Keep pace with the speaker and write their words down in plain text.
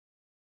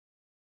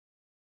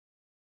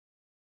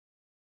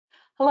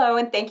Hello,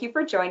 and thank you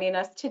for joining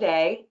us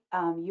today.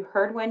 You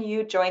heard when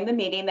you joined the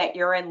meeting that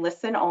you're in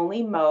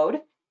listen-only mode.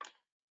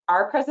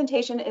 Our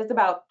presentation is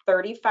about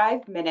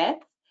 35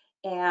 minutes,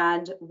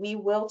 and we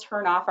will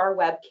turn off our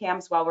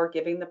webcams while we're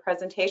giving the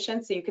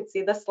presentation so you can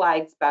see the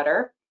slides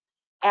better.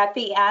 At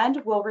the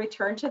end, we'll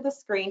return to the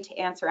screen to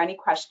answer any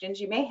questions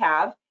you may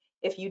have.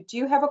 If you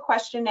do have a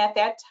question at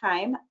that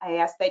time, I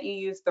ask that you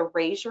use the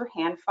raise your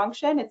hand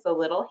function. It's a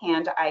little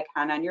hand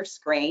icon on your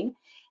screen,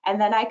 and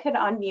then I could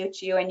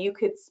unmute you and you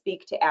could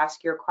speak to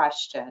ask your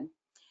question.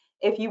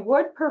 If you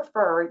would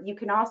prefer, you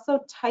can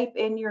also type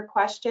in your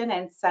question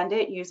and send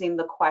it using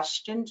the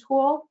question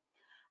tool.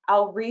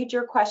 I'll read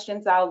your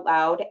questions out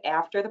loud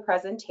after the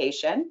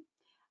presentation.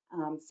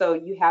 So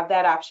you have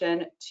that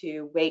option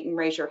to wait and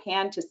raise your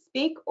hand to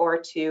speak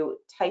or to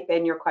type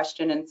in your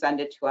question and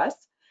send it to us.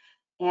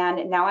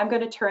 And now I'm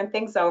going to turn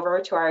things over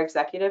to our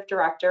Executive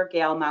Director,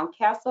 Gail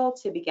Mountcastle,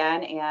 to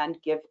begin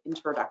and give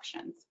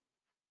introductions.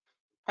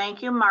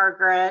 Thank you,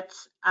 Margaret.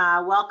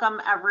 Welcome,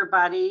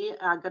 everybody.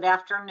 Good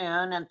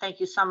afternoon, and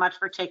thank you so much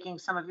for taking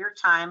some of your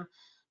time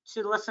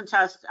to listen to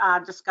us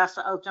discuss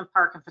the Oakton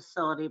Park and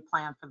Facility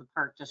Plan for the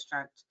Park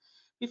District.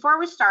 Before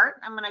we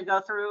start, I'm going to go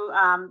through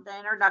the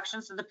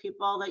introductions of the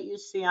people that you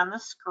see on the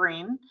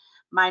screen.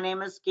 My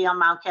name is Gail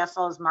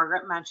Mountcastle. As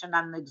Margaret mentioned,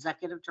 I'm the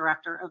Executive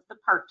Director of the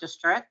Park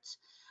District.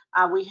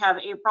 We have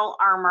April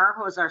Armour,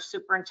 who is our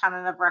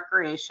Superintendent of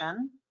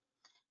Recreation.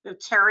 We have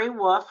Terry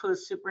Wolf, who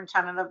is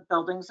Superintendent of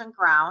Buildings and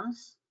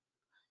Grounds.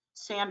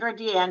 Sandra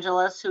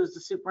DeAngelis, who is the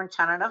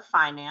Superintendent of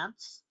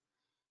Finance.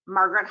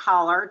 Margaret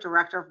Holler,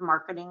 Director of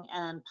Marketing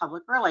and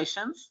Public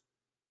Relations.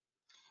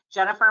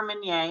 Jennifer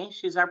Meunier,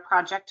 she's our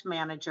Project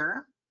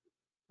Manager.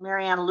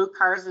 Marianne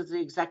Lucars is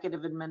the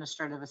Executive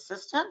Administrative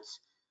Assistant.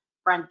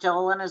 Brent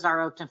Dolan is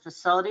our Oakton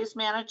Facilities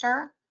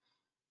Manager.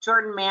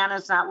 Jordan Mann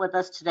is not with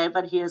us today,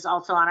 but he is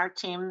also on our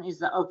team. He's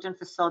the Oakton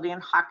Facility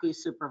and Hockey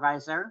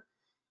Supervisor.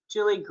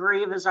 Julie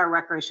Grieve is our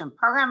Recreation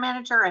Program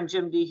Manager, and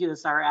Jim Dehew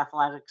is our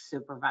Athletics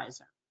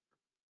Supervisor.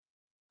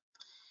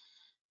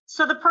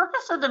 So the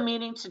purpose of the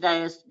meeting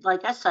today is,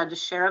 like I said, to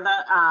share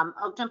the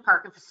Oakton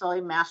Park and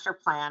Facility Master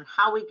Plan,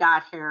 how we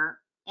got here,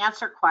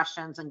 answer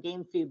questions, and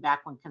gain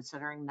feedback when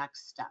considering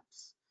next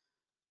steps.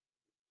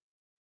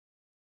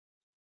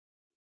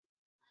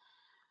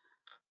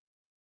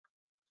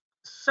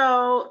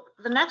 So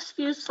the next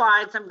few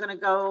slides I'm going to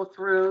go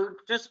through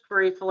just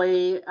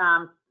briefly,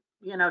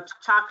 to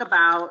talk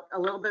about a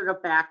little bit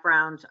of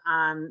background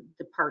on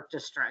the Park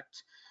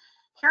District.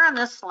 Here on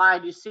this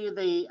slide, you see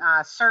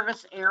the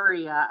service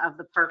area of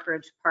the Park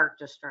Ridge Park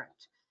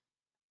District.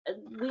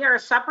 We are a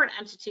separate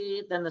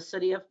entity than the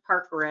City of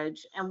Park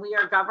Ridge, and we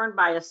are governed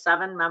by a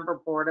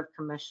 7-member Board of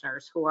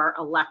Commissioners who are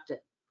elected.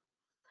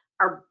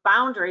 Our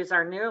boundaries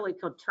are nearly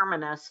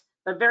coterminous,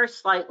 but very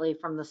slightly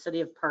from the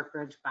City of Park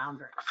Ridge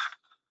boundaries.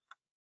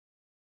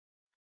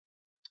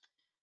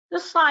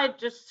 This slide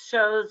just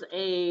shows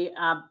a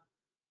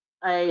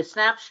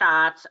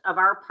snapshot of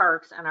our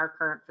parks and our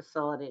current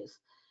facilities,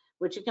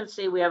 which you can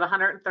see we have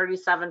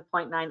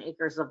 137.9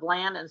 acres of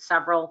land and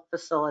several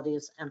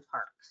facilities and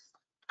parks.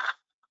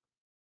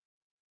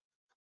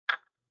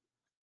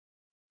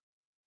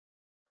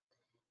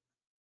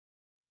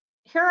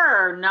 Here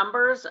are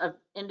numbers of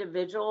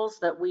individuals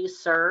that we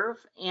serve,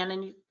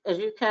 and as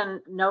you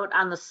can note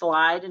on the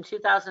slide, in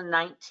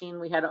 2019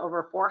 we had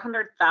over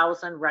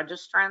 400,000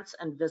 registrants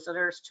and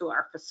visitors to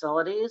our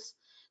facilities.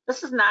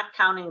 This is not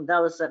counting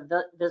those that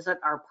visit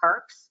our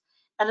parks,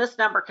 and this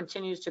number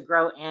continues to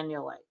grow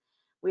annually.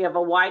 We have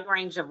a wide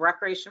range of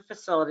recreation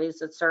facilities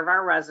that serve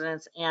our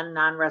residents and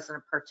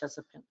non-resident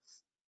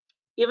participants.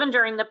 Even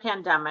during the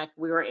pandemic,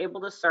 we were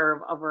able to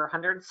serve over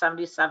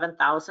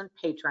 177,000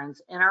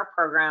 patrons in our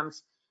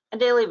programs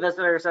and daily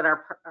visitors at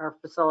our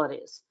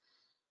facilities.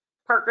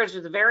 Park Ridge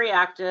is very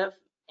active,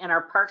 and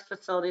our parks,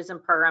 facilities,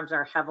 and programs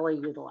are heavily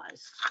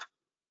utilized.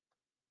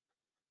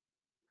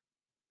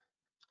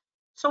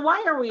 So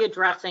why are we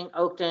addressing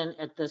Oakton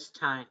at this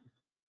time?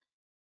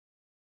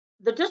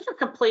 The district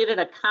completed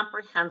a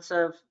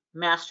comprehensive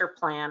master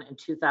plan in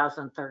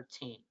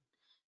 2013.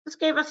 This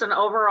gave us an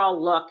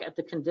overall look at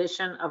the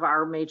condition of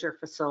our major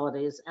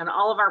facilities and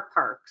all of our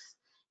parks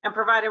and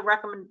provided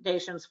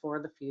recommendations for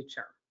the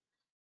future.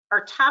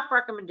 Our top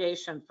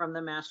recommendation from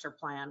the master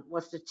plan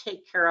was to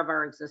take care of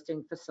our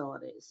existing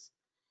facilities.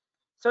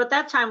 So at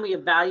that time, we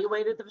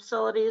evaluated the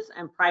facilities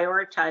and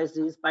prioritized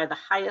these by the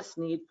highest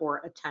need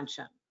for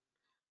attention.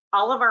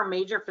 All of our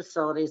major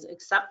facilities,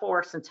 except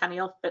for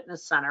Centennial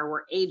Fitness Center,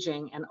 were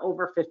aging and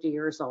over 50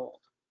 years old.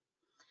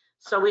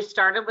 So we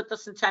started with the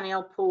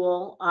Centennial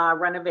Pool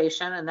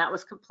renovation, and that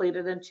was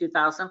completed in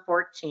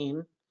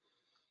 2014.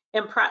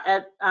 In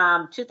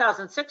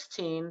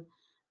 2016,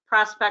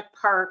 Prospect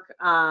Park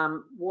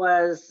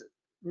was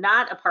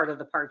not a part of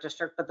the Park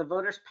District, but the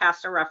voters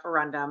passed a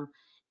referendum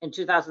in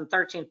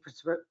 2013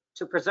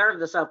 to preserve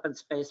this open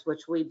space,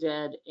 which we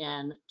did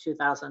in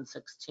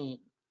 2016.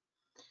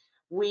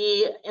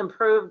 We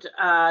improved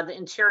the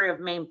interior of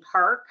Main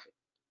Park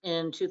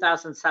in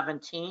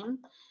 2017.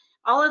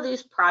 All of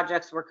these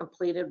projects were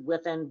completed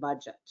within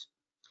budget.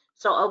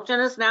 So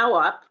Oakton is now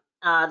up.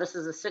 This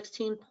is a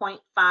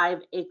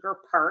 16.5 acre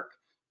park.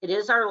 It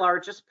is our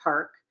largest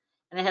park,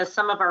 and it has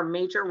some of our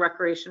major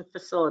recreation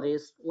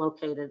facilities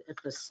located at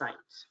this site.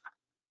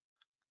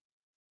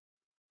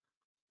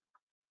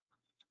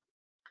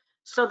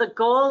 So the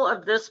goal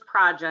of this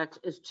project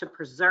is to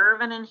preserve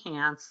and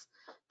enhance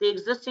the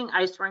existing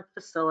ice rink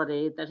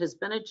facility that has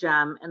been a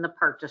gem in the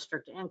park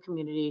district and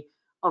community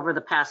over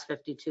the past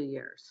 52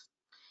 years.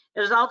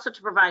 It is also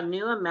to provide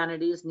new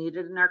amenities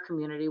needed in our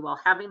community while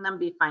having them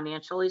be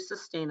financially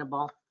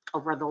sustainable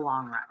over the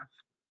long run.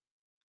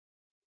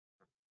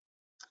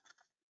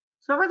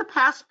 So over the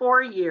past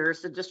 4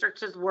 years, the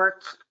district has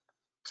worked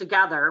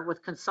together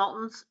with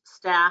consultants,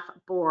 staff,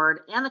 board,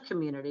 and the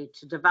community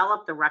to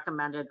develop the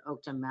recommended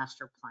Oakton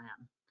Master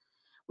Plan.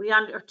 We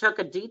undertook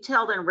a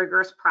detailed and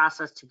rigorous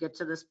process to get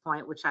to this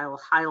point, which I will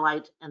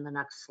highlight in the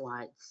next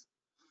slides.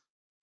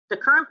 The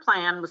current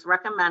plan was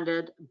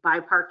recommended by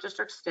Park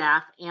District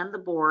staff and the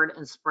board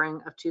in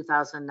spring of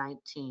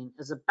 2019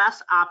 as the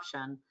best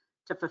option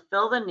to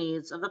fulfill the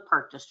needs of the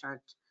Park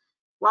District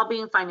while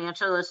being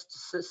financially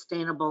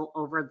sustainable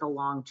over the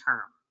long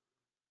term.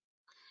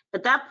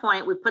 At that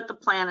point, we put the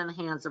plan in the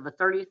hands of a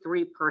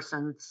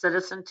 33-person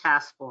citizen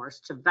task force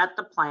to vet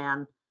the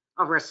plan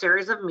over a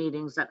series of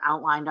meetings that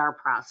outlined our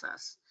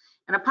process.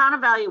 And upon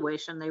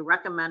evaluation, they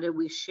recommended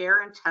we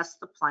share and test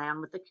the plan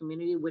with the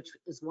community, which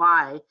is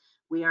why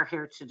we are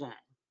here today.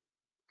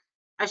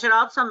 I should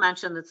also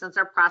mention that since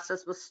our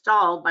process was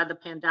stalled by the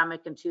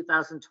pandemic in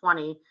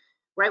 2020,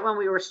 right when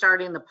we were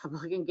starting the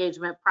public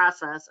engagement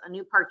process, a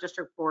new Park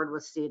District board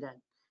was seated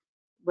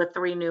with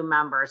 3 new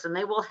members, and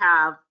they will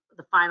have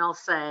the final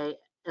say,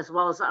 as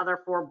well as the other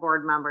 4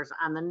 board members,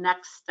 on the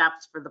next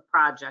steps for the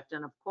project.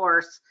 And of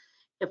course,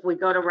 if we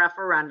go to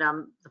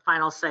referendum, the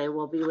final say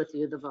will be with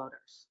you, the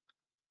voters.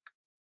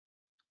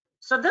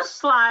 So this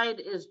slide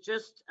is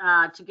just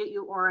to get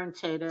you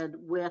orientated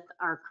with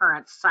our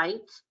current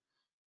site.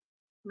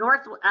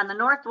 On the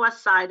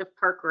northwest side of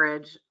Park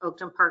Ridge,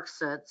 Oakton Park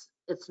sits.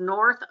 It's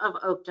north of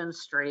Oakton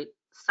Street,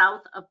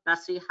 south of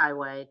Bessie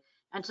Highway,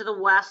 and to the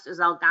west is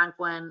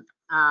Algonquin,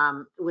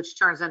 which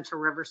turns into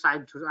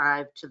Riverside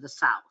Drive to the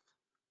south.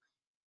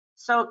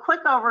 So a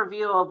quick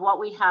overview of what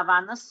we have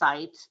on the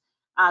site.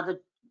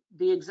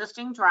 The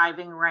existing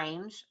driving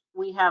range.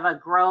 We have a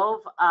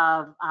grove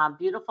of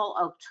beautiful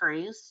oak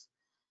trees.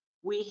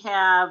 We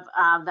have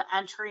the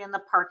entry and the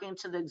parking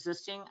to the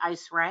existing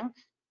ice rink,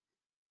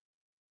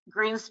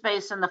 green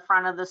space in the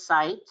front of the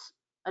site,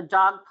 a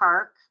dog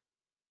park.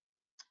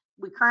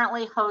 We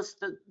currently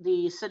host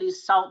the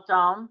city's Salt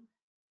Dome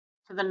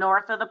to the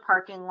north of the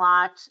parking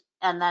lot,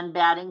 and then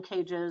batting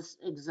cages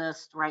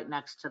exist right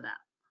next to that.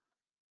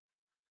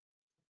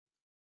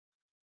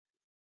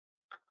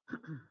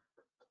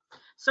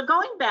 So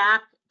going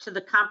back to the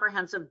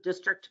comprehensive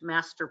district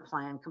master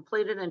plan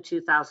completed in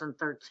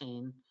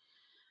 2013,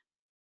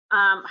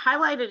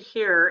 highlighted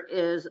here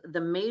is the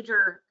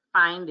major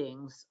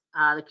findings,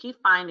 the key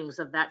findings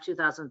of that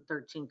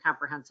 2013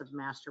 comprehensive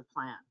master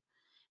plan.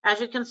 As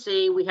you can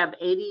see, we have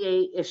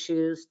 88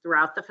 issues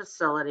throughout the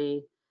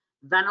facility.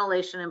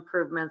 Ventilation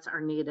improvements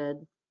are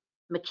needed.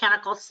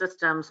 Mechanical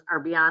systems are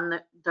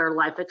beyond their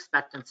life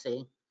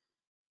expectancy.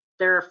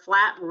 There are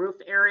flat roof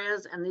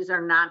areas, and these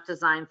are not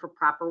designed for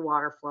proper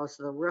water flow,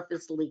 so the roof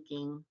is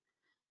leaking.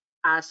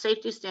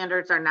 Safety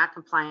standards are not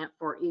compliant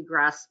for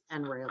egress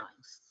and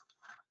railings.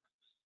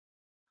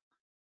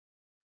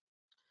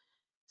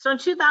 So in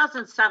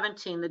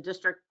 2017, the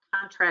district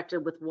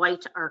contracted with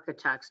White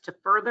Architects to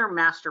further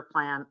master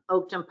plan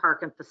Oakton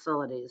Park and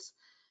Facilities.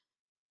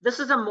 This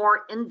is a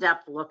more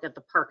in-depth look at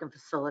the park and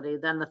facility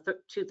than the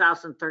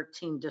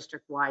 2013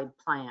 district-wide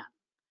plan.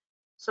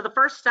 So the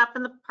first step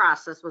in the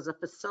process was a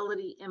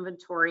facility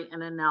inventory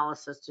and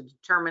analysis to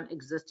determine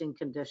existing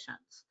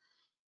conditions.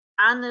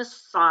 On this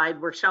slide,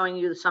 we're showing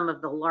you some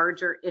of the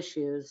larger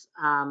issues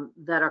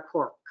that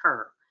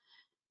occur.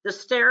 The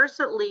stairs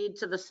that lead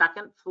to the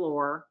second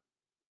floor,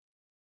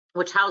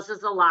 which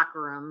houses the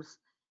locker rooms,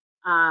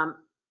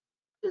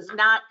 is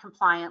not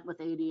compliant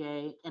with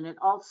ADA, and it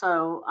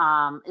also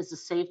is a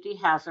safety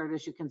hazard.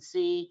 As you can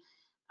see,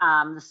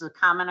 this is a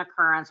common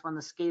occurrence when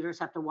the skaters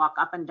have to walk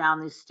up and down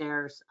these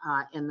stairs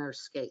in their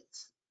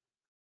skates.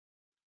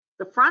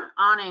 The front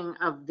awning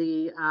of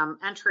the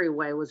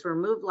entryway was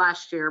removed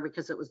last year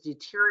because it was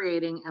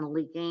deteriorating and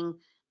leaking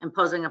and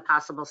posing a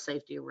possible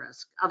safety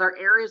risk. Other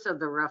areas of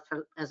the roof,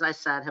 as I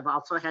said, have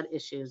also had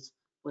issues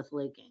with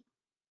leaking.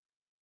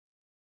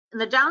 In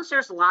the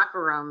downstairs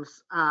locker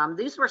rooms,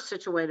 these were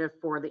situated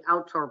for the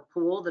outdoor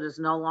pool that is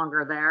no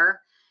longer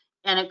there,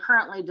 and it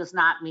currently does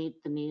not meet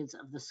the needs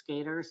of the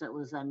skaters. It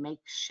was a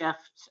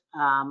makeshift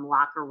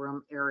locker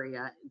room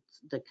area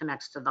that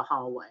connects to the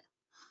hallway.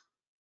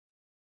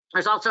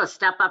 There's also a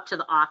step up to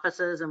the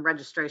offices and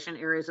registration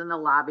areas in the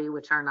lobby,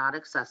 which are not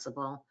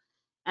accessible.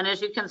 And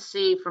as you can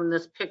see from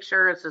this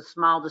picture, it's a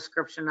small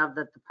description of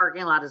that the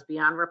parking lot is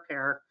beyond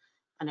repair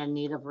and in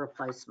need of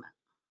replacement.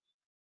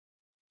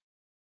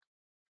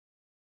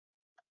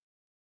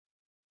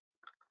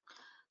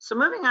 So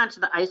moving on to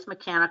the ice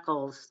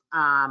mechanicals,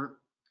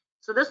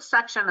 So this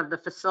section of the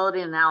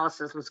facility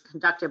analysis was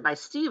conducted by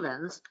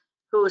Stevens,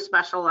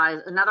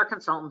 another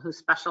consultant who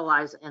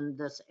specialized in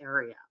this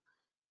area.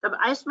 The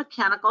ICE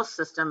mechanical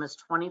system is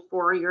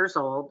 24 years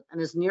old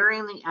and is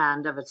nearing the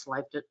end of its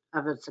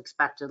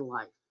expected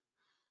life.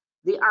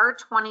 The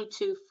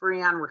R22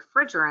 Freon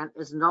refrigerant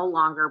is no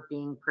longer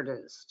being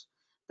produced.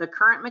 The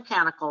current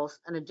mechanicals,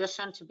 in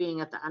addition to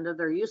being at the end of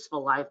their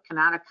useful life,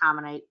 cannot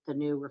accommodate the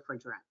new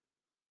refrigerant.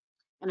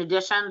 In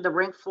addition, the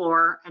rink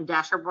floor and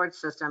dashboard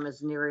system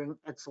is nearing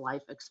its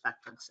life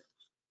expectancy.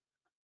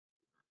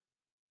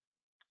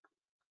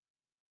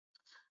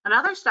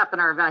 Another step in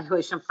our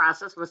evaluation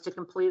process was to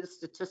complete a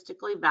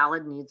statistically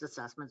valid needs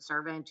assessment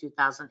survey in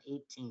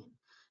 2018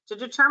 to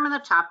determine the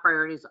top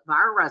priorities of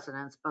our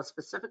residents, both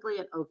specifically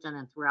at Oakton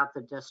and throughout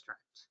the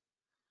district.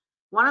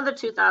 One of the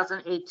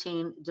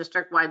 2018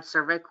 district-wide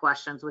survey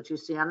questions, which you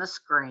see on the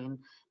screen,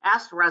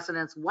 asked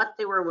residents what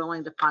they were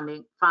willing to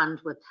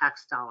fund with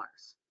tax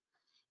dollars.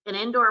 An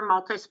indoor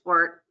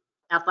multi-sport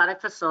athletic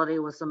facility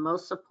was the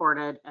most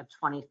supported at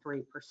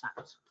 23%.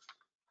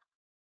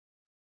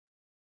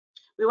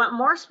 We went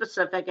more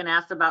specific and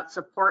asked about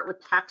support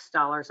with tax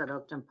dollars at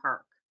Oakton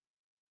Park.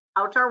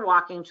 Outdoor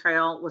walking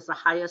trail was the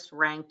highest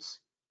ranked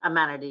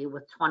amenity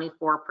with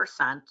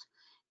 24%,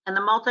 and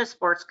the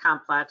multi-sports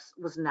complex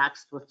was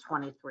next with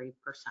 23%.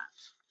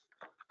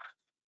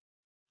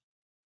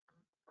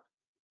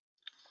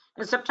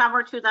 In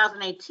September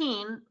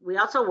 2018, we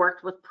also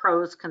worked with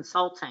Pros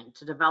Consulting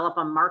to develop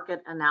a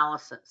market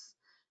analysis.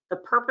 The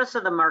purpose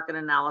of the market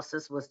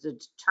analysis was to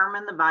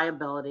determine the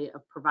viability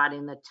of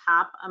providing the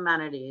top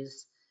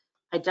amenities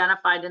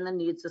identified in the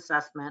needs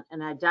assessment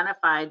and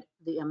identified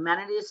the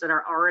amenities that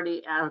are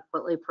already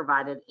adequately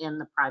provided in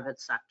the private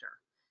sector.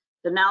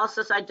 The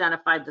analysis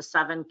identified the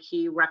 7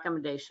 key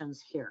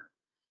recommendations here,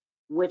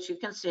 which you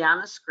can see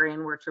on the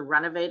screen, were to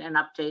renovate and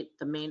update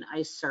the main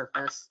ice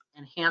surface,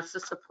 enhance the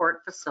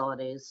support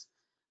facilities,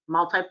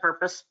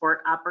 multi-purpose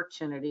sport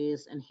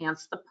opportunities,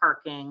 enhance the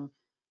parking,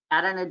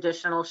 add an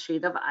additional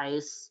sheet of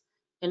ice,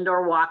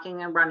 indoor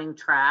walking and running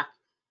track,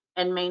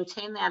 and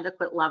maintain the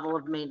adequate level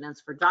of maintenance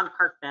for dog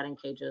park, batting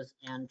cages,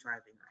 and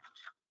driving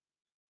range.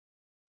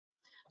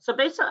 So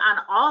based on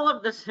all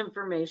of this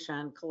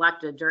information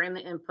collected during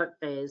the input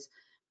phase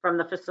from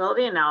the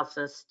facility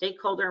analysis,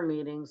 stakeholder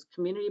meetings,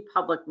 community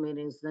public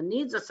meetings, the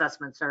needs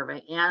assessment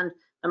survey, and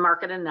the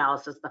market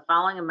analysis, the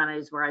following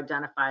amenities were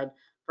identified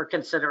for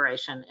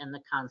consideration in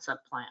the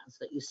concept plans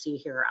that you see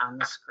here on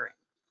the screen.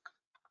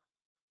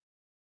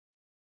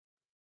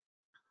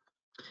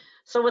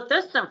 So with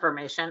this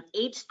information,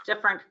 8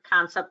 different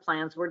concept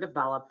plans were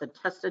developed that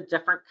tested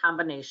different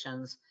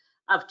combinations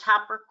of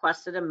top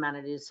requested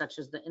amenities, such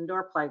as the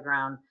indoor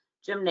playground,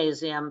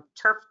 gymnasium,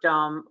 turf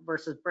dome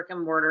versus brick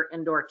and mortar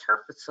indoor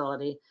turf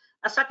facility,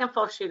 a second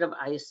full sheet of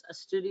ice, a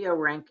studio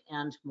rink,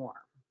 and more.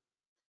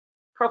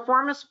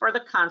 Proformas for the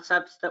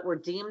concepts that were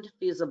deemed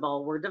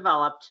feasible were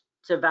developed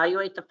to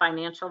evaluate the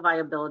financial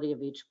viability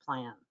of each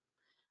plan.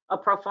 A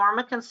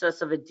proforma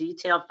consists of a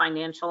detailed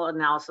financial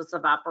analysis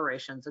of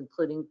operations,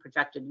 including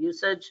projected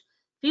usage,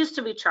 fees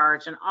to be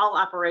charged, and all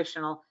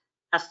operational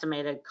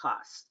estimated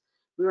costs.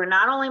 We were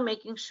not only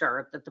making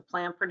sure that the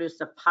plan produced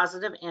a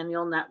positive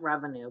annual net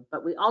revenue,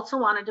 but we also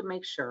wanted to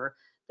make sure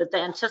that the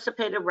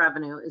anticipated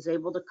revenue is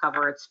able to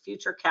cover its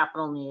future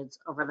capital needs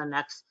over the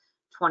next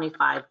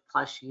 25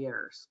 plus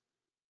years.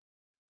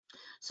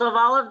 So of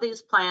all of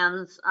these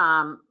plans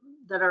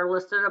that are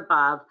listed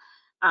above,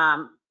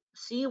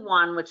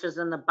 C1, which is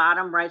in the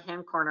bottom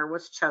right-hand corner,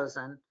 was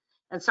chosen.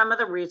 And some of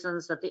the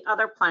reasons that the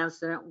other plans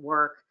didn't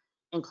work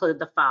include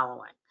the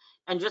following.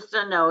 And just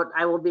a note,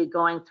 I will be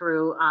going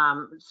through,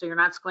 so you're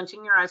not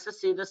squinting your eyes to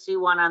see the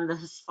C1 on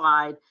this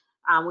slide.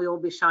 We will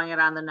be showing it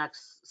on the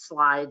next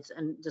slides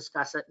and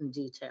discuss it in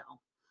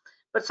detail.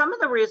 But some of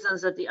the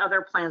reasons that the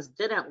other plans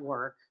didn't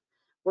work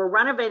were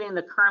renovating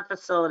the current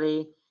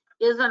facility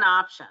is an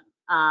option.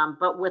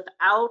 But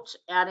without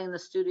adding the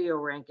studio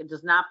rink, it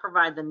does not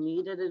provide the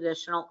needed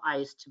additional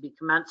ice to be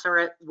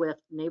commensurate with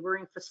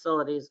neighboring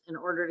facilities in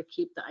order to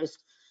keep the ice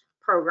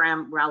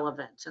program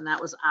relevant. And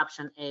that was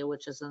option A,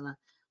 which is in the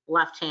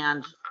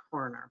left-hand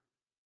corner.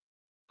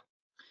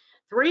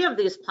 3 of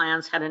these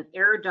plans had an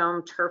air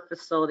dome turf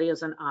facility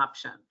as an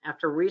option.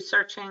 After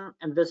researching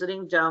and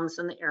visiting domes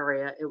in the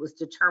area, it was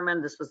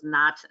determined this was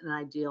not an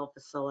ideal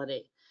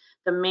facility.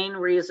 The main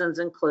reasons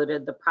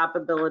included the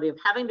probability of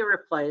having to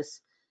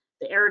replace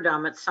the air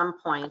dome at some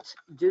point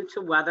due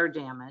to weather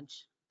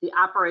damage, the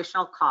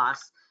operational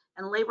costs,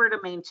 and labor to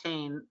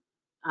maintain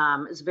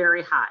is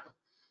very high.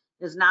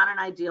 It is not an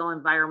ideal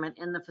environment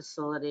in the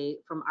facility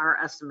from our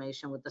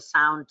estimation with the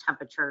sound,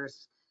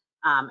 temperatures,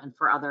 and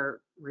for other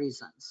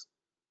reasons.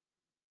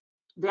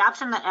 The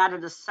option that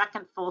added a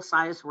second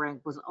full-size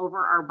rink was over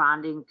our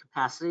bonding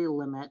capacity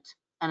limit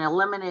and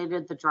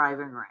eliminated the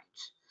driving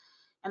range.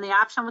 And the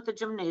option with the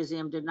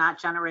gymnasium did not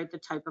generate the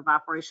type of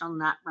operational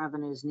net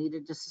revenues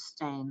needed to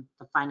sustain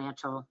the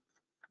financial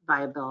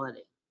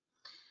viability.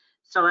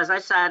 So as I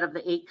said, of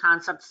the 8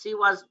 concepts,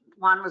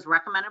 C1 was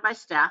recommended by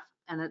staff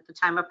and at the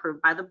time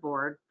approved by the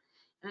board.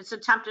 and it's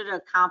attempted to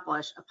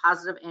accomplish a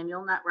positive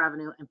annual net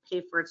revenue and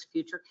pay for its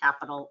future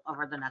capital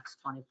over the next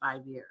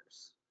 25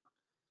 years.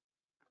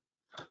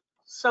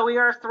 So we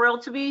are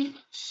thrilled to be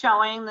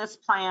showing this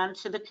plan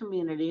to the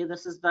community.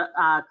 This is the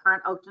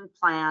current Oakton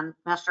plan,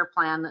 master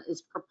plan that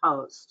is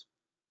proposed.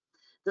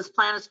 This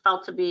plan is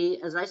felt to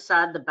be, as I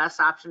said, the best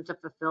option to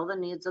fulfill the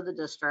needs of the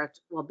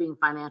district while being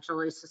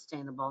financially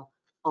sustainable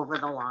over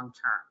the long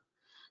term.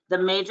 The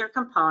major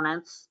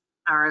components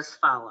are as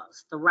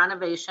follows: the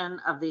renovation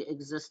of the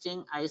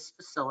existing ice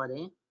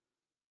facility,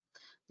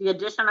 the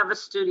addition of a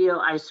studio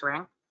ice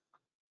rink,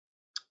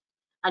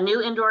 a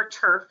new indoor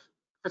turf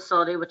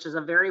facility, which is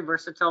a very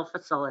versatile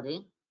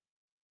facility,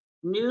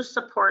 new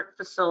support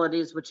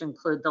facilities, which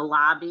include the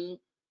lobby,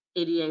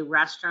 ADA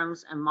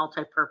restrooms, and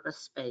multi-purpose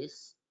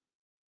space.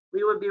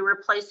 We would be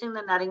replacing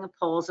the netting and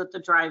poles at the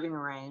driving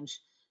range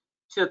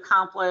to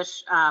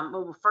accomplish,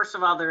 well, first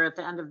of all, they're at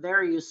the end of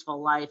their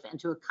useful life, and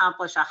to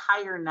accomplish a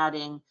higher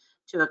netting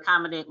to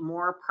accommodate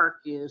more park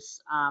use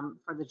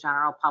for the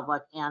general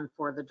public and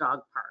for the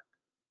dog park.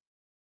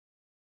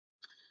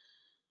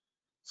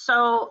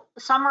 So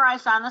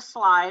summarized on the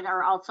slide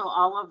are also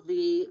all of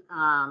the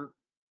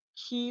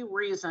key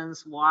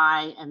reasons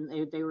why,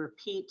 and they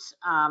repeat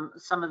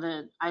some of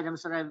the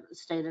items that I've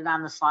stated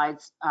on the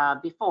slides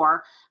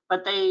before,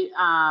 but these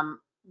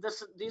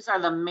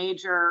are the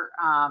major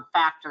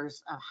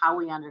factors of how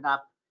we ended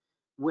up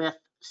with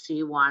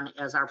C1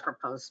 as our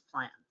proposed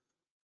plan.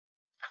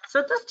 So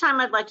at this time,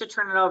 I'd like to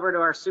turn it over to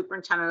our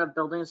Superintendent of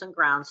Buildings and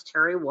Grounds,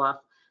 Terry Wolf,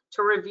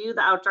 to review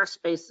the outdoor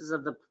spaces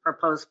of the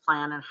proposed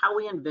plan and how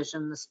we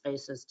envision the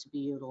spaces to be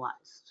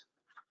utilized.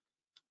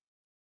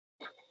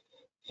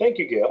 Thank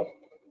you, Gail.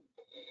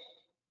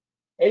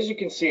 As you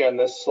can see on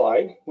this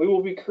slide, we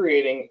will be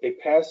creating a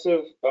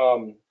passive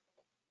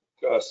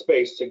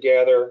space to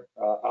gather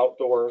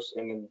outdoors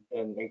and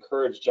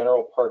encourage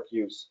general park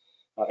use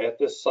at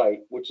this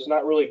site, which is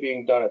not really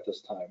being done at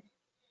this time.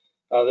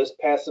 This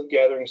passive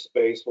gathering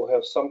space will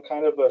have some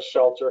kind of a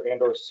shelter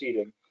and or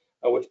seating,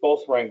 which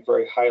both rank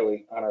very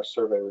highly on our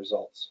survey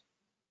results.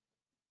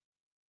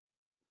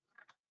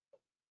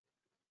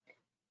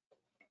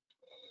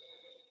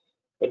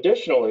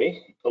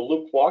 Additionally, the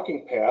loop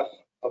walking path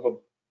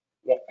of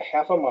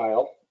half a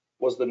mile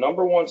was the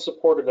 #1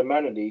 supported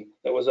amenity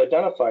that was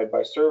identified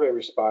by survey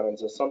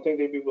respondents as something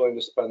they'd be willing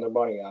to spend their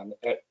money on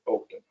at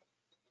Oakton.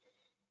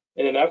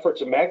 In an effort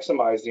to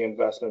maximize the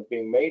investment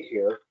being made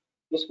here,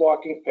 this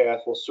walking path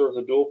will serve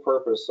the dual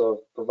purpose of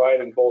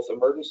providing both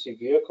emergency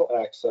vehicle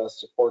access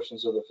to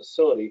portions of the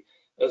facility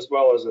as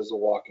well as a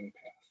walking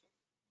path.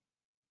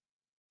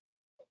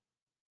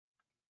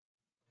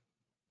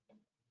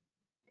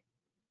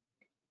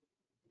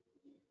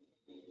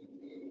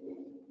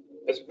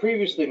 As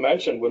previously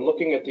mentioned, when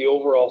looking at the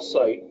overall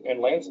site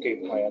and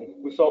landscape plan,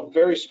 we felt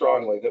very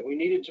strongly that we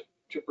needed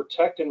to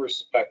protect and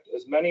respect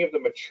as many of the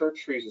mature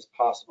trees as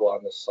possible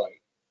on this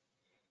site.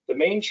 The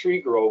main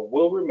tree grove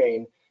will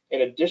remain,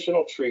 and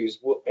additional trees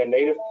and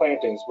native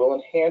plantings will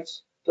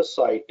enhance the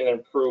site and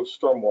improve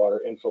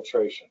stormwater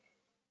infiltration.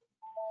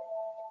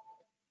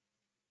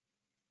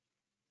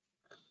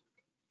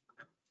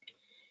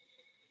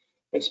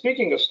 And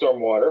speaking of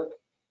stormwater,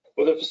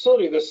 with a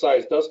facility this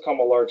size does come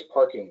a large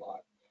parking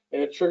lot,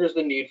 and it triggers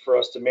the need for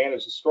us to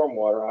manage the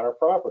stormwater on our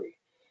property.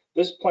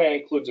 This plan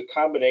includes a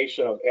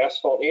combination of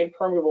asphalt and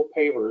permeable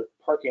paver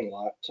parking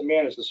lot to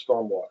manage the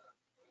stormwater.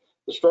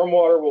 The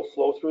stormwater will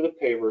flow through the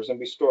pavers and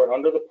be stored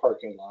under the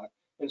parking lot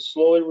and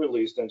slowly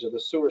released into the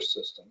sewer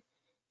system.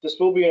 This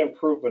will be an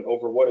improvement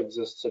over what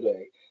exists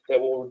today that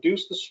will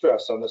reduce the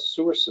stress on the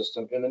sewer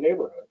system in the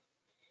neighborhood.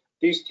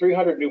 These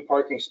 300 new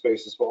parking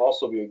spaces will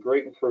also be a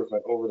great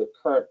improvement over the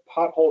current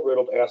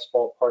pothole-riddled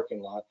asphalt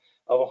parking lot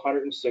of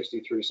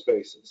 163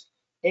 spaces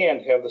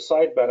and have the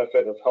side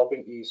benefit of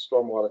helping ease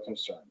stormwater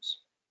concerns.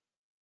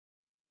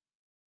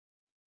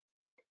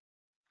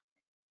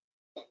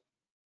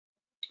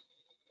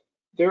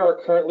 There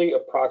are currently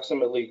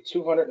approximately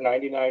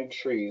 299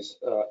 trees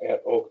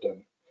at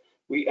Oakton.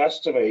 We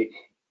estimate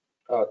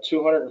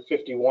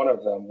 251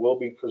 of them will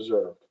be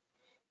preserved.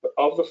 But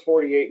of the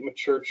 48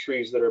 mature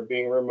trees that are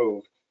being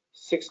removed,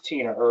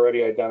 16 are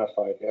already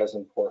identified as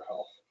in poor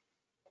health.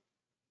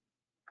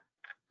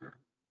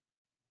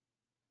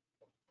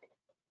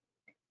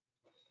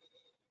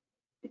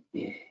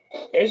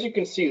 As you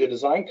can see, the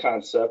design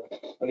concept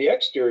on the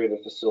exterior of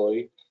the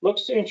facility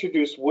looks to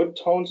introduce wood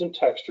tones and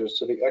textures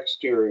to the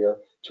exterior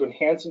to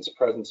enhance its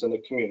presence in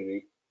the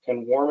community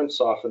and warm and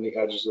soften the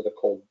edges of the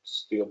cold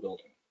steel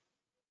building.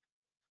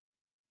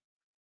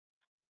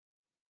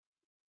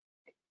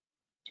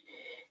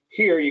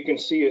 Here you can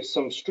see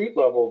some street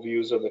level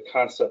views of the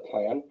concept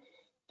plan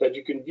that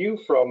you can view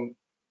from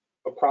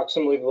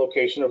approximately the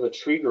location of the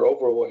tree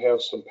grove, where we'll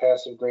have some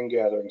passive green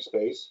gathering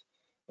space,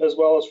 as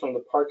well as from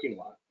the parking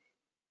lot.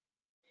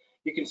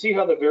 You can see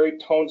how the varied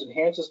tones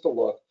enhances the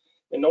look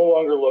and no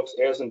longer looks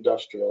as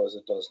industrial as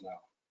it does now.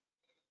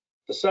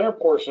 The center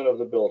portion of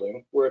the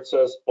building, where it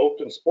says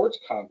Oakton Sports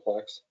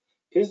Complex,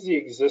 is the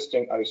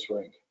existing ice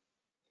rink.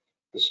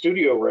 The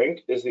studio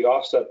rink is the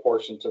offset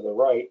portion to the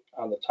right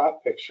on the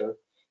top picture,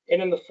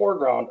 and in the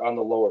foreground on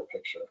the lower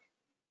picture.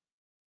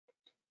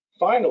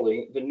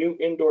 Finally, the new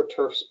indoor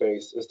turf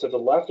space is to the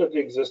left of the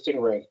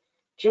existing rink,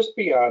 just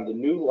beyond the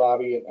new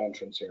lobby and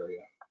entrance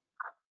area.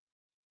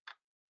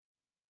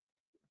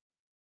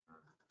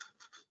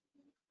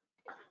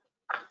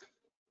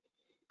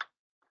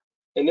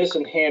 In this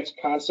enhanced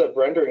concept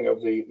rendering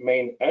of the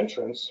main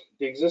entrance,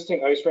 the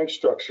existing ice rink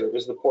structure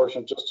is the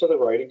portion just to the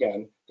right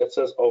again that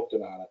says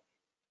Oakton on it.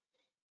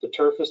 The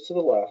turf is to the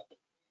left,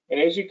 and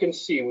as you can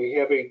see, we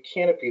have a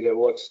canopy that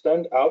will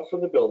extend out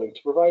from the building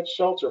to provide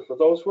shelter for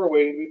those who are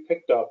waiting to be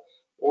picked up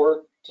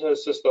or to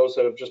assist those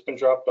that have just been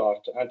dropped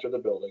off to enter the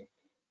building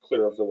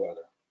clear of the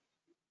weather.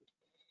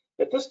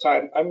 At this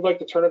time, I would like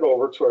to turn it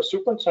over to our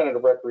Superintendent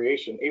of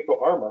Recreation, April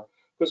Armour,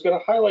 who's going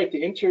to highlight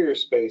the interior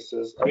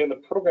spaces and the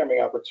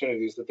programming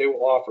opportunities that they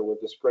will offer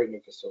with this great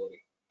new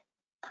facility.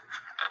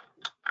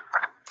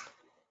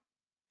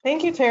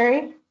 Thank you,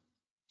 Terry.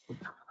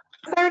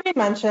 As already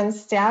mentioned,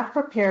 staff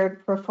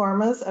prepared pro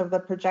formas of the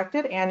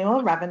projected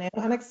annual revenue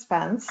and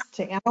expense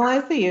to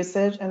analyze the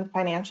usage and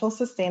financial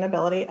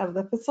sustainability of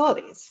the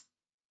facilities.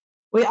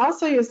 We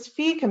also used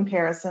fee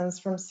comparisons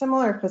from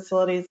similar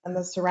facilities in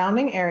the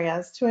surrounding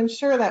areas to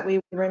ensure that we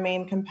would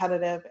remain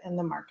competitive in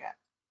the market.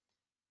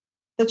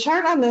 The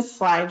chart on this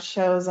slide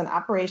shows an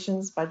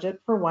operations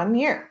budget for 1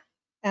 year,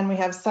 and we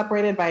have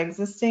separated by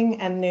existing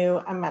and new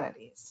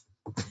amenities.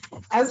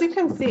 As you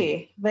can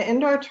see, the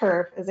indoor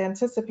turf is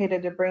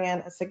anticipated to bring in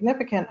a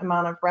significant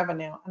amount of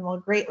revenue and will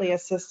greatly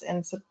assist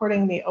in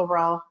supporting the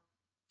overall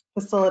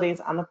facilities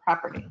on the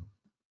property.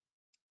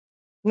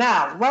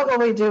 Now, what will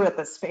we do with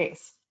this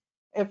space?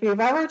 If you've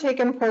ever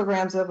taken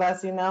programs with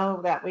us, you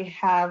know that we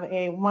have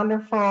a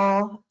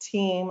wonderful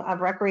team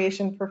of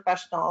recreation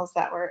professionals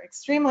that were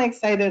extremely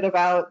excited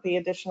about the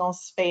additional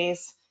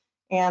space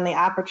and the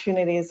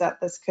opportunities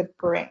that this could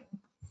bring.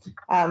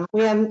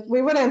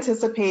 We would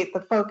anticipate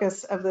the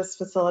focus of this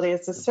facility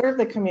is to serve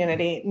the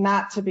community,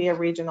 not to be a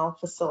regional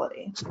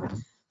facility.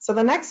 So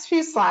the next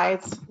few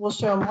slides will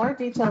show more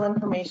detailed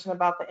information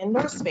about the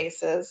indoor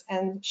spaces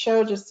and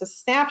show just a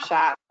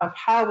snapshot of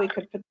how we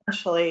could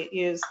potentially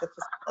use the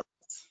facilities.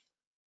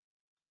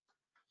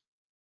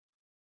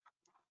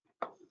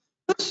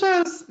 This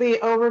shows the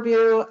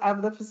overview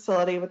of the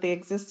facility with the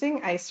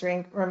existing ice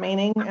rink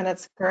remaining in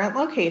its current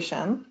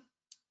location,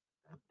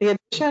 the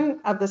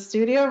addition of the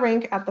studio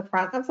rink at the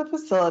front of the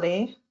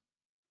facility,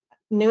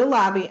 new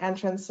lobby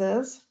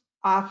entrances,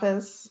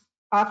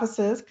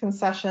 offices,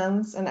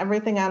 concessions, and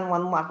everything on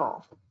one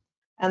level,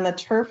 and the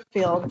turf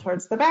field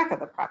towards the back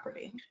of the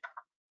property.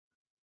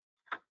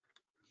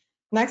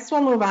 Next,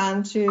 we'll move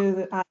on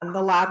to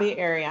the lobby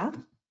area,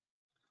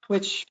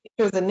 which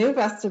features a new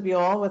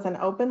vestibule with an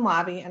open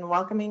lobby and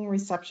welcoming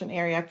reception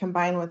area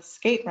combined with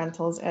skate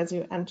rentals as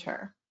you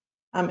enter.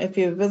 If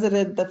you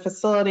visited the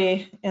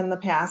facility in the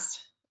past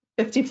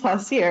 50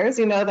 plus years,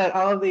 you know that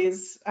all of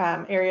these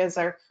areas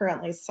are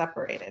currently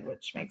separated,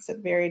 which makes it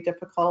very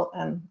difficult,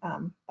 and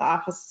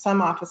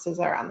some offices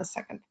are on the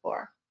second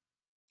floor.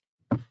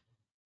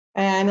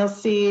 And you'll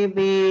see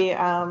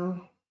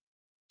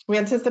we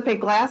anticipate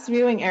glass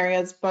viewing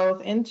areas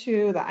both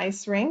into the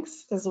ice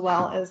rinks as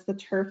well as the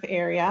turf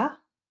area,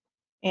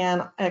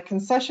 and a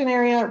concession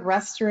area,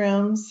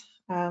 restrooms.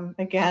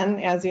 Again,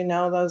 as you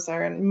know, those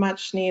are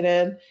much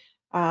needed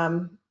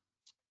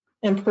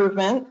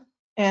improvement,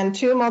 and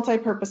 2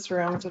 multi-purpose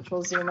rooms, which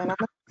we'll zoom in on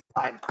the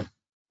slide.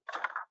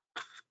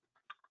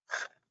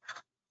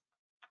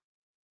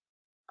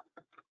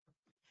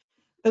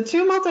 The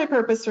 2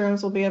 multi-purpose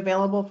rooms will be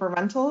available for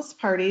rentals,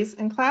 parties,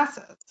 and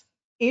classes.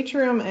 Each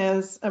room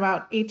is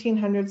about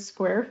 1,800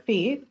 square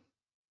feet,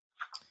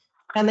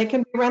 and they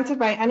can be rented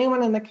by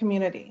anyone in the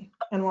community,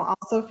 and will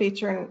also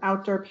feature an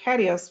outdoor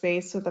patio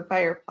space with a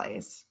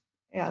fireplace,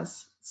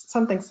 as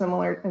something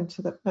similar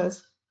into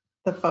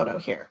the photo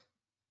here.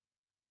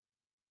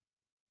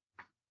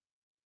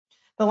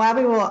 The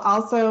lobby will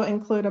also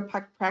include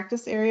a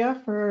practice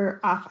area for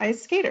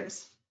off-ice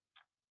skaters.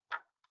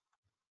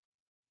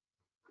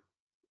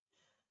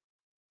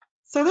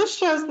 So this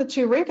shows the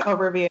 2 rink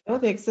overview.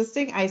 The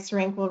existing ice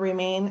rink will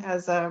remain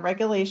as a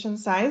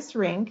regulation-sized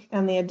rink,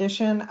 and the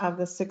addition of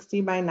the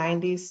 60 by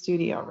 90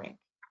 studio rink.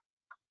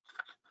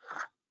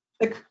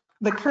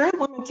 The current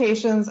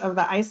limitations of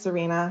the ice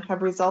arena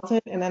have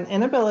resulted in an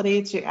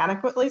inability to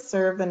adequately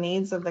serve the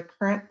needs of the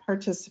current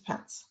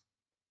participants.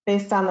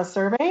 Based on the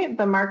survey,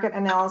 the market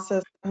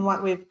analysis, and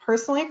what we've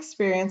personally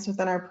experienced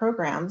within our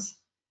programs,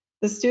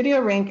 the studio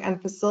rink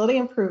and facility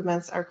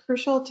improvements are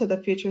crucial to the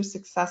future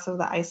success of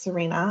the ice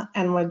arena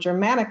and would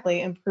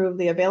dramatically improve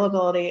the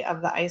availability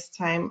of the ice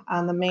time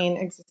on the main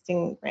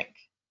existing rink.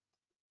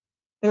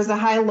 There's a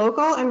high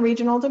local and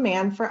regional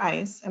demand for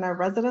ice, and our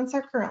residents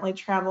are currently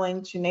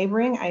traveling to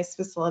neighboring ice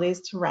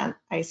facilities to rent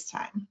ice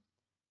time.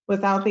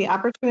 Without the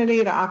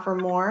opportunity to offer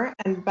more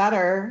and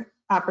better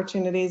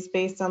opportunities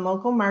based on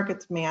local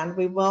market demand,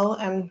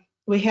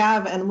 we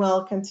have and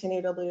will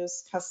continue to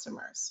lose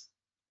customers.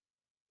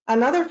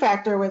 Another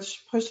factor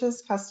which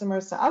pushes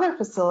customers to other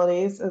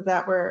facilities is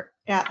that we're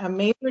at a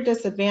major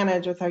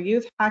disadvantage with our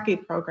youth hockey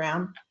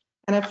program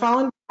and have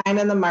fallen behind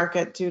in the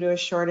market due to a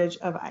shortage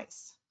of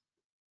ice.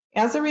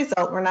 As a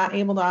result, we're not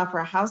able to offer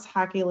a house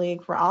hockey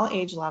league for all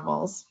age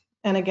levels.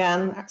 And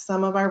again,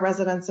 some of our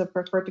residents have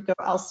preferred to go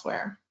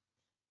elsewhere.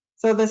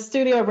 So the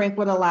studio rink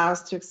would allow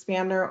us to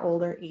expand our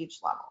older age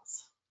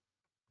levels.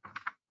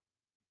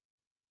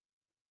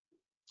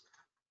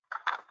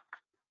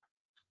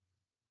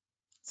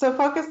 So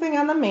focusing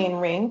on the main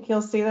rink,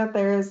 you'll see that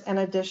there's an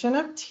addition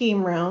of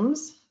team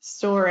rooms,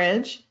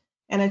 storage,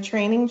 and a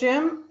training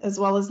gym, as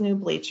well as new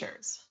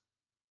bleachers.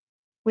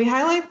 We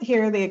highlight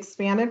here the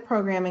expanded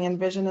programming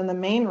envisioned in the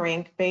main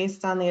rink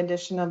based on the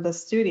addition of the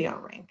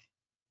studio rink,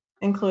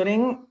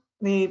 including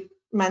the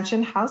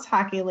mentioned House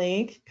Hockey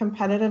League,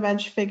 competitive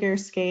edge figure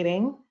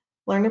skating,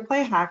 learn to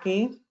play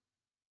hockey,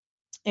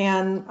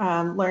 and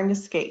learn to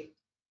skate.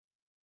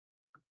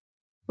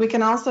 We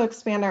can also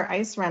expand our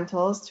ice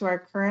rentals to our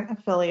current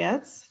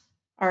affiliates,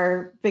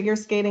 our figure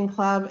skating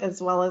club,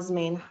 as well as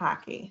Maine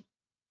Hockey.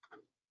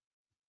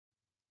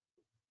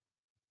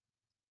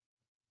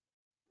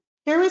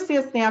 Here we see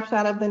a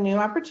snapshot of the new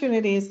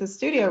opportunities the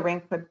studio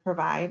rink would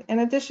provide, in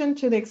addition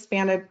to the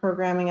expanded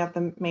programming at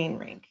the main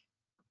rink.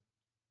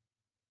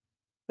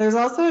 There's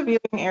also a viewing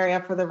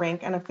area for the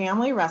rink and a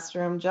family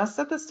restroom just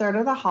at the start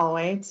of the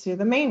hallway to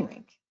the main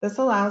rink. This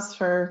allows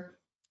for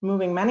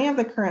moving many of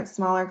the current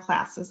smaller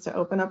classes to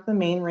open up the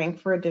main rink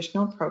for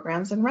additional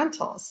programs and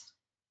rentals.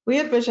 We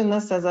envision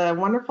this as a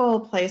wonderful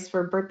place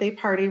for birthday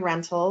party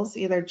rentals,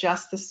 either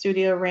just the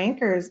studio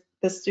rink or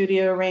the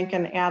studio rink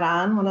and add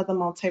on one of the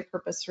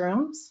multi-purpose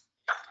rooms.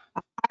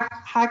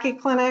 Hockey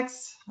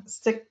clinics,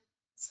 stick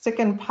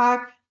and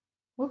puck,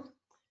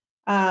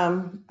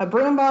 a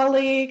broom ball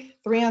league,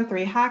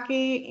 3-on-3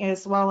 hockey,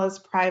 as well as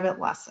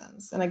private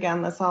lessons. And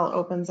again, this all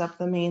opens up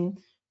the main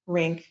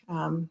rink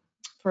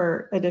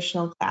for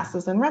additional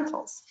classes and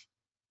rentals.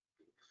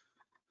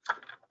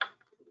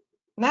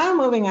 Now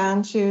moving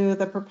on to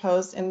the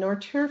proposed indoor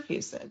turf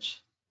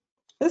usage.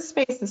 This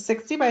space is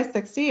 60 by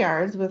 60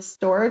 yards with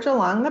storage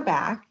along the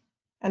back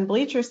and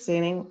bleacher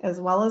seating, as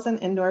well as an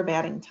indoor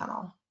batting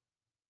tunnel.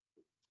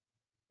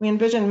 We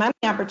envision many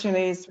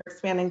opportunities for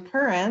expanding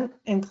current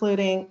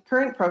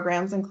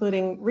programs,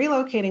 including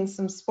relocating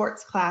some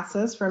sports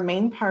classes from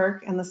Main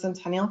Park and the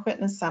Centennial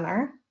Fitness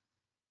Center,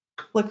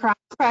 lacrosse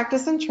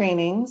practice and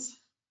trainings,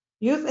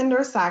 youth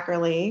indoor soccer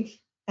league,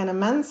 and a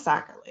men's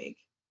soccer league.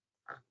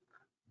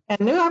 And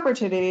new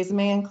opportunities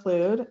may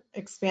include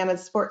expanded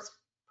sports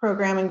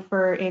programming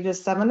for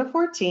ages 7 to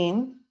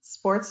 14,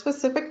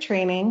 sports-specific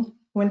training,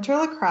 winter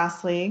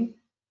lacrosse league,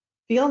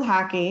 field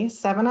hockey,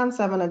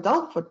 7-on-7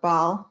 adult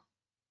football,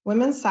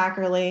 women's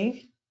soccer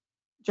league,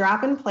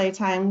 drop-in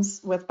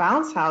playtimes with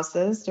bounce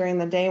houses during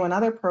the day when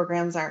other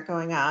programs aren't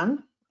going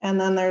on. And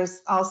then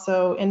there's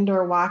also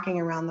indoor walking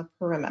around the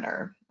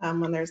perimeter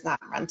when there's not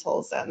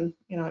rentals and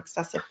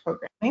excessive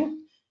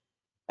programming.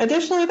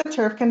 Additionally, the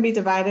turf can be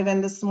divided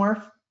into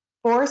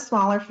 4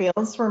 smaller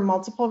fields for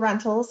multiple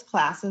rentals,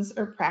 classes,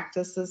 or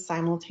practices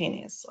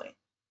simultaneously.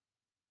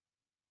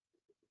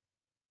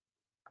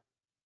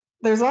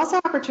 There's also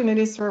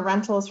opportunities for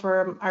rentals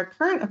for our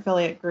current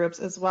affiliate groups,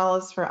 as well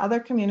as for other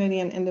community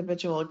and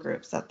individual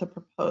groups at the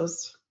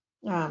proposed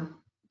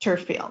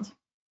turf field.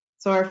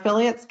 So our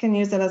affiliates can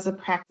use it as a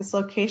practice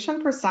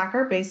location for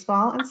soccer,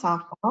 baseball, and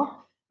softball,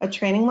 a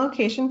training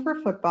location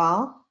for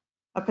football,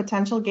 a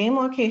potential game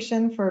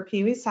location for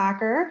Pee Wee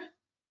soccer,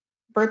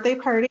 birthday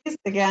parties,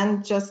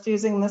 again, just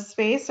using this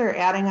space or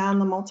adding on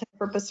the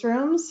multi-purpose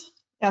rooms,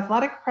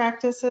 athletic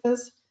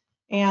practices,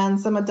 and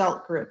some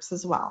adult groups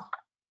as well.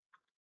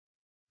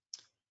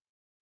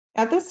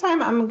 At this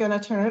time, I'm going to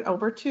turn it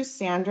over to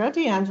Sandra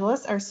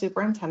DeAngelis, our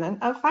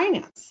Superintendent of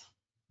Finance.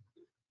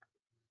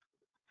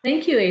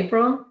 Thank you,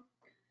 April.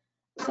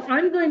 So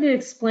I'm going to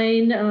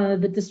explain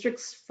the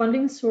district's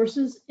funding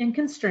sources and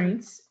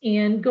constraints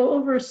and go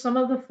over some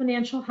of the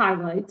financial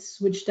highlights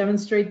which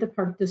demonstrate the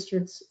Park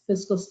District's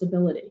fiscal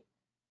stability.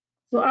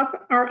 So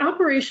our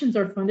operations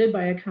are funded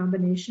by a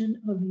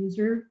combination of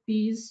user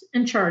fees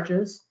and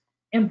charges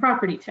and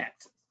property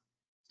taxes.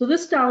 So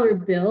this dollar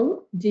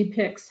bill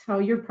depicts how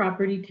your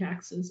property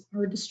taxes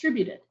are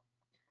distributed.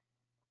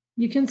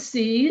 You can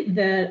see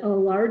that a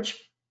large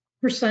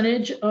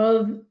percentage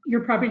of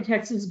your property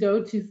taxes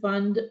go to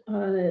fund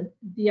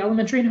the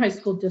elementary and high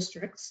school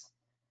districts,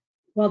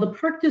 while the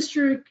Park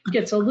District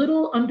gets a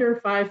little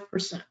under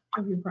 5%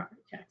 of your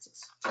property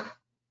taxes.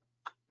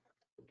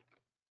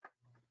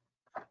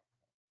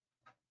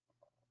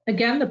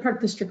 Again, the Park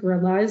District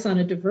relies on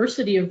a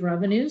diversity of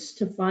revenues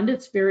to fund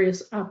its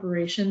various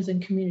operations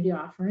and community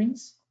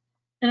offerings.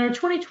 And our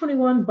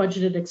 2021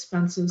 budgeted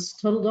expenses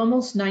totaled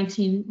almost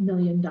 $19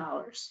 million.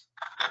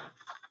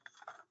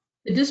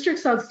 The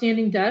district's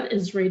outstanding debt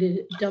is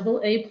rated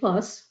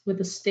AA+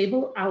 with a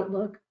stable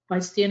outlook by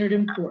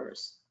Standard &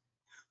 Poor's.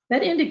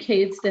 That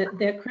indicates that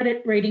that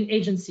credit rating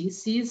agency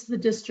sees the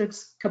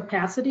district's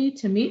capacity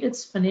to meet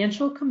its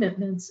financial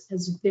commitments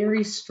as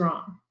very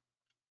strong.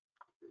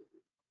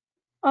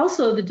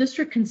 Also, the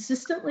district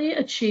consistently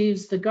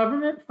achieves the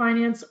Government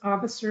Finance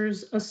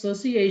Officers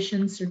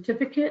Association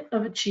Certificate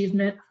of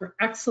Achievement for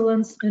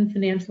Excellence in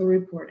Financial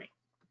Reporting.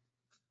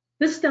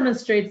 This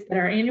demonstrates that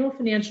our annual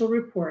financial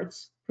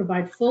reports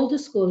provide full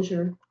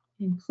disclosure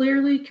and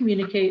clearly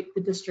communicate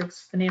the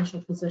district's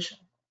financial position.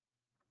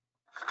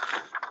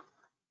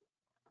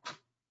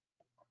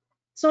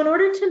 So in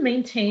order to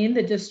maintain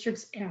the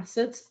district's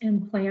assets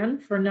and plan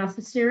for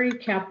necessary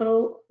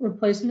capital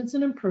replacements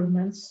and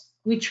improvements,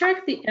 we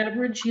track the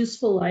average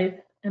useful life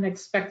and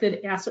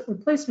expected asset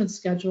replacement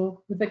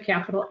schedule with a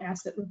capital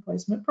asset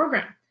replacement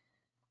program.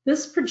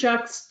 This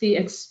projects the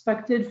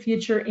expected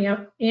future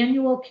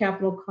annual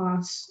capital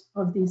costs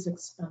of these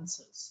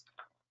expenses.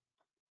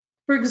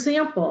 For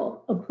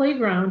example, a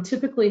playground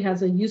typically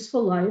has a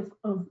useful life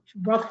of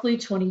roughly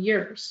 20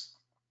 years.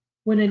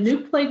 When a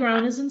new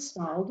playground is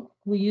installed,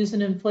 we use an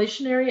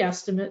inflationary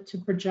estimate to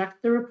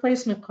project the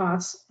replacement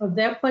costs of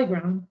that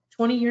playground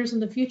 20 years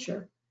in the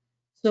future.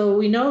 So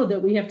we know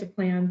that we have to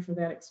plan for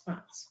that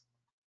expense.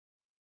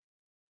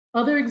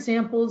 Other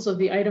examples of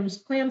the items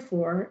planned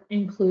for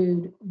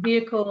include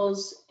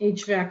vehicles,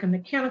 HVAC and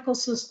mechanical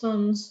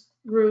systems,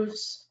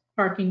 roofs,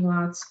 parking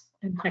lots,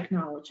 and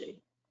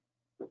technology.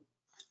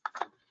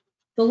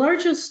 The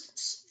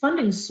largest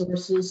funding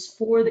sources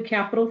for the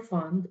capital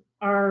fund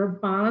are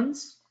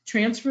bonds,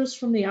 transfers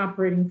from the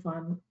operating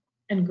fund,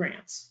 and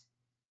grants.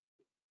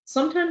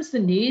 Sometimes the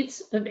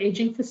needs of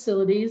aging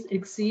facilities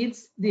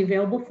exceeds the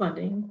available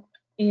funding,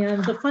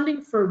 and the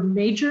funding for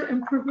major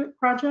improvement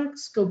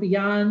projects go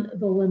beyond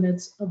the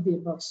limits of the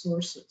above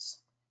sources.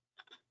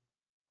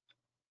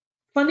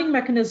 Funding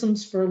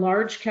mechanisms for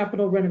large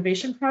capital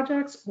renovation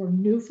projects or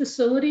new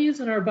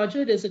facilities in our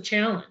budget is a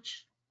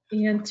challenge,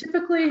 and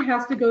typically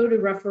has to go to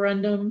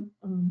referendum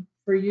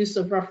for use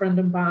of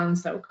referendum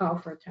bonds that would call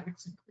for a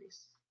tax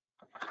increase.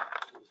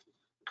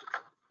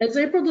 As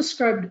April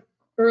described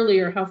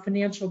earlier, how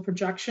financial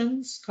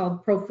projections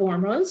called pro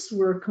formas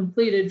were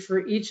completed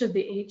for each of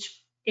the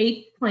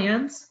 8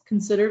 plans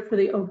considered for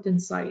the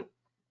Oakton site.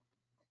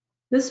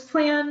 This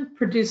plan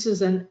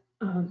produces an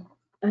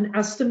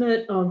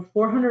estimate of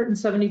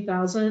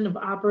 $470,000 of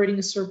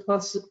operating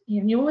surplus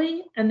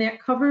annually, and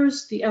that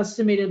covers the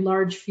estimated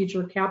large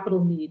future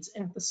capital needs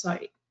at the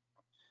site.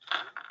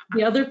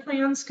 The other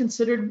plans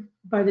considered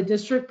by the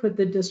district put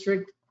the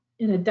district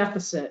in a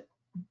deficit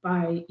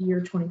by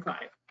year 25.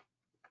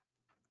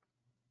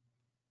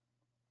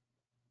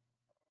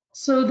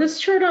 So this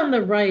chart on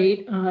the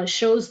right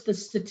shows the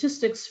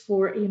statistics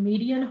for a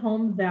median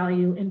home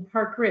value in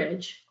Park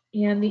Ridge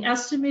and the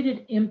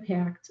estimated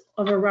impact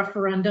of a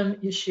referendum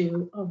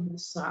issue of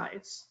this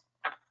size.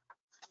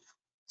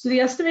 So the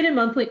estimated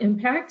monthly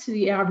impact to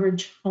the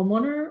average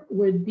homeowner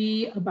would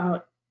be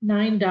about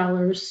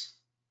 $9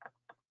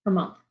 per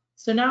month.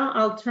 So now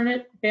I'll turn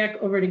it back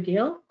over to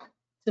Gail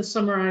to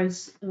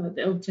summarize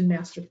the Oakton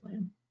Master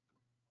Plan.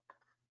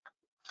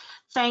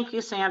 Thank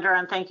you, Sandra,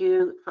 and thank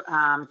you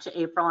to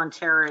April and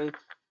Terry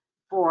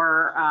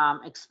for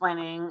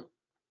explaining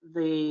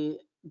the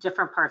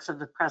different parts of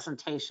the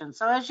presentation.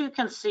 So as you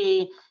can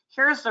see,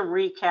 here's the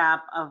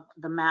recap of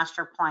the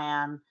master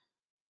plan.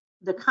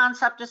 The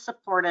concept is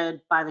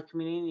supported by the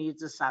community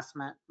needs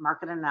assessment,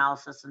 market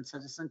analysis, and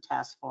citizen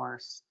task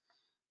force.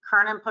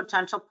 Current and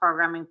potential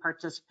programming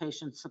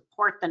participation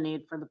support the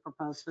need for the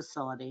proposed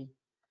facility.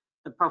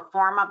 The pro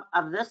forma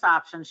of this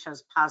option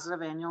shows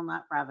positive annual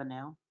net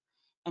revenue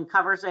and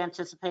covers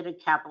anticipated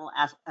capital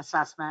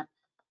assessment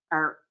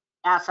or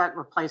asset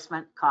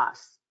replacement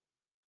costs.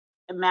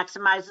 It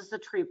maximizes the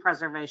tree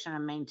preservation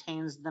and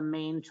maintains the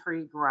main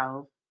tree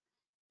grove,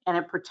 and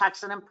it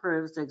protects and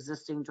improves the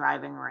existing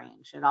driving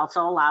range. It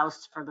also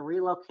allows for the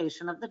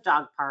relocation of the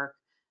dog park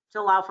to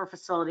allow for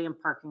facility and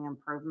parking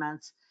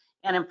improvements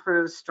and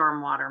improves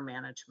stormwater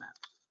management.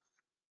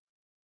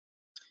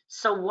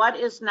 So what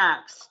is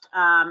next?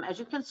 As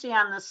you can see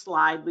on this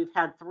slide, we've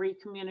had 3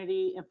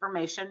 community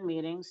information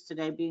meetings,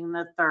 today being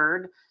the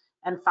 3rd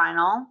and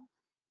final.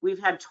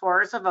 We've had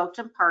tours of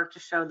Oakton Park to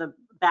show the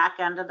back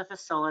end of the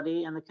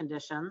facility and the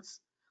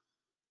conditions.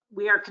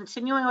 We are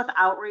continuing with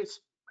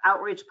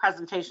outreach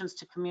presentations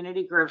to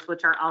community groups,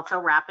 which are also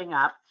wrapping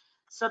up.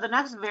 So the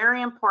next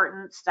very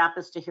important step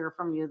is to hear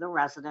from you, the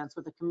residents,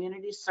 with a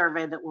community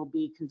survey that will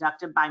be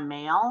conducted by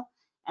mail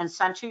and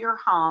sent to your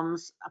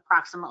homes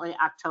approximately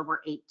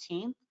October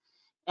 18th,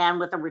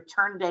 and with a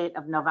return date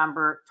of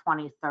November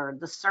 23rd.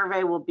 The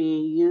survey will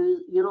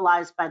be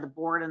utilized by the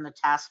board and the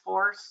task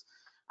force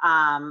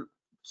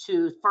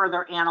to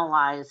further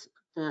analyze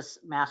this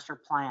master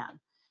plan.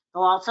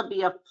 There'll also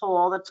be a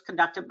poll that's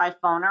conducted by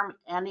phone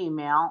and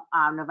email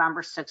on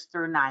November 6th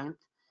through 9th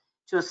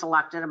to a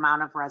selected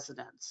amount of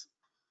residents.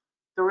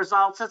 The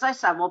results, as I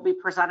said, will be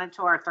presented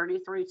to our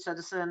 33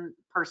 citizen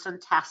person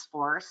task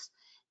force,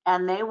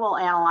 and they will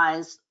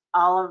analyze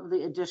all of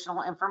the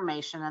additional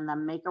information and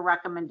then make a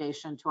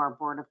recommendation to our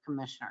Board of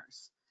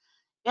Commissioners.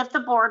 If the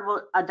board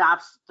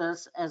adopts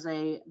this as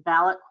a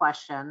ballot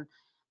question,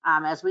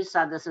 as we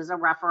said, this is a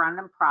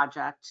referendum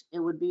project. It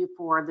would be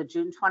for the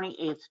June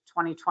 28th,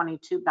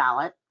 2022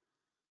 ballot.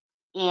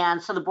 And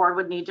so the board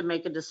would need to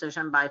make a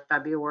decision by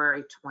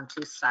February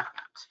 22nd.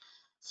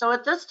 So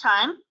at this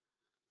time,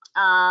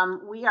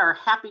 We are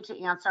happy to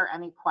answer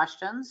any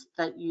questions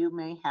that you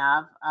may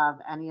have of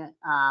any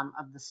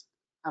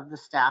of the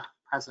staff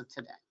present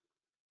today.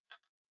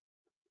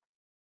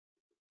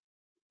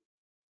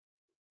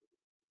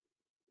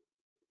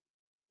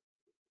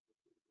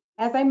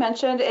 As I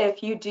mentioned,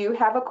 if you do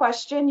have a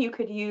question, you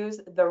could use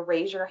the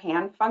raise your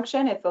hand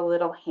function. It's a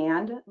little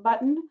hand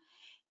button,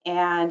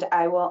 and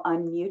I will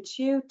unmute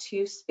you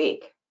to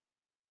speak.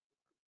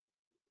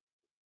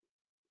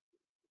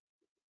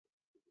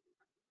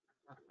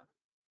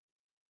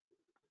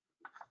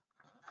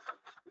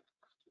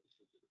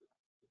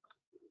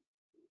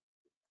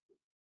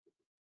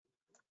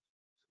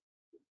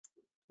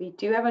 We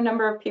do have a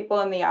number of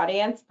people in the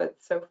audience,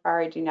 but so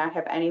far I do not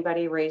have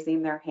anybody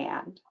raising their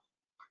hand.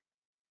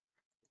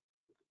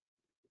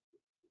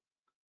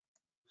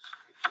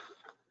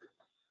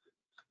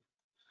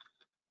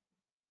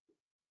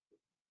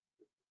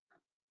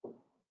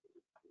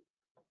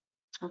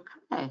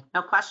 Okay,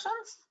 no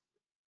questions?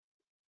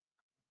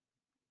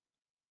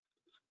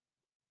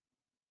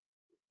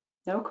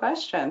 No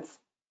questions.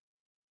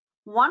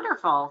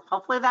 Wonderful.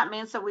 Hopefully that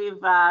means that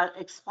we've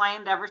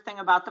explained everything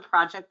about the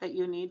project that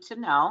you need to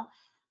know.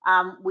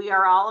 We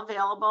are all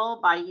available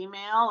by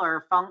email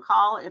or phone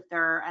call if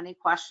there are any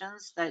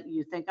questions that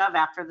you think of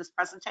after this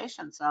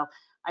presentation. So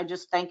I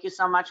just thank you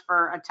so much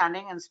for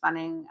attending and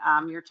spending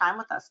your time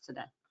with us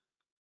today.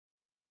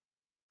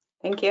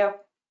 Thank you.